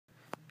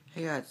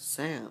Hey guys, it's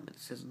Sam, and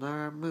this is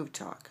another movie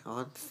talk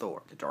on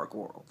Thor the Dark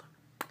World.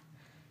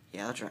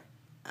 Yeah, that's right.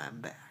 I'm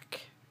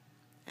back.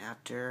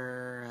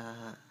 After,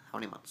 how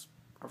many months?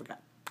 I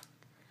forgot.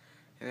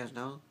 You guys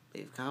know,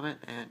 leave a comment,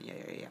 and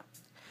yeah.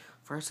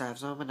 First, I have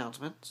some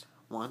announcements.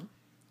 One,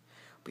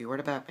 beware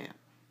the Batman.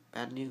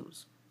 Bad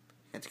news.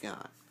 It's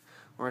gone.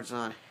 Or it's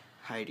on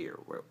Heidi or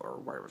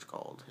whatever it's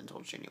called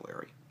until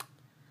January.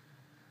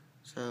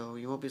 So,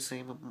 you won't be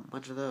seeing a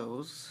bunch of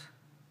those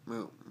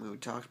movie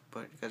talks,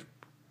 but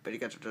you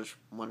guys are just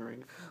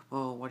wondering,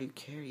 well, why do you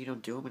care? You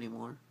don't do them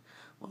anymore.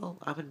 Well,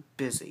 I've been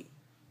busy.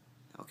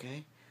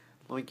 Okay?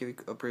 Let me give you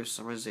a brief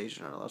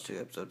summarization of the last two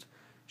episodes.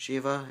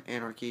 Shiva,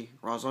 Anarchy,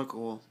 Ra's al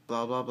Ghul,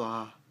 blah blah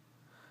blah.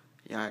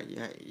 Yada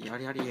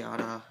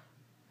yada.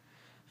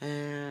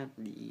 And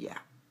yeah.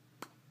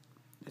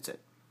 That's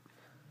it.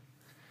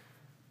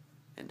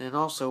 And then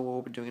also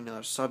we'll be doing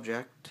another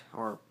subject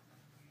or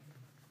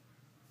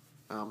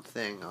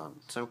thing on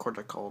some course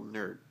called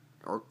Nerd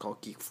or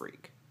called Geek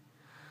Freak.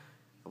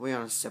 It'll be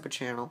on a separate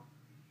channel.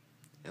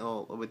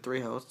 It'll be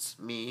three hosts,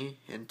 me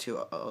and two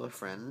other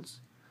friends.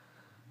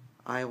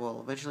 I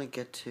will eventually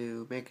get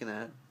to making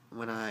that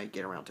when I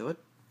get around to it.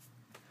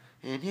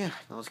 And yeah,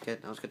 let's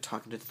get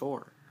talking to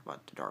Thor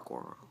about the Dark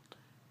World.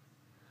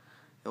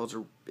 It was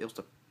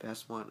the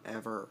best one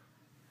ever.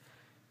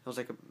 It was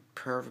like a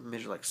perfect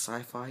mixture, like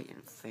sci-fi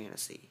and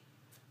fantasy.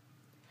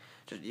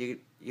 You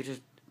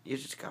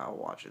just gotta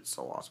watch it. It's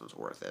so awesome. It's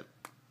worth it.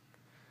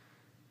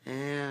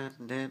 And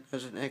then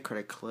there's an end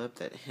credit clip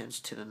that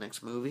hints to the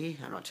next movie.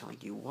 I'm not telling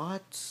you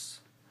what.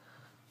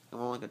 I'm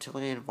only going to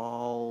tell you it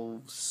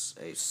involves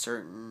a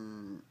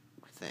certain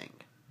thing.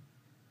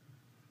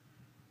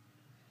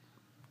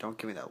 Don't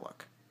give me that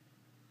look.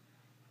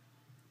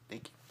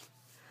 Thank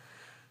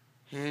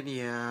you. And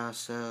yeah,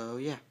 so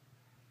yeah.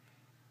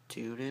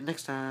 Tune in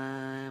next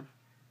time.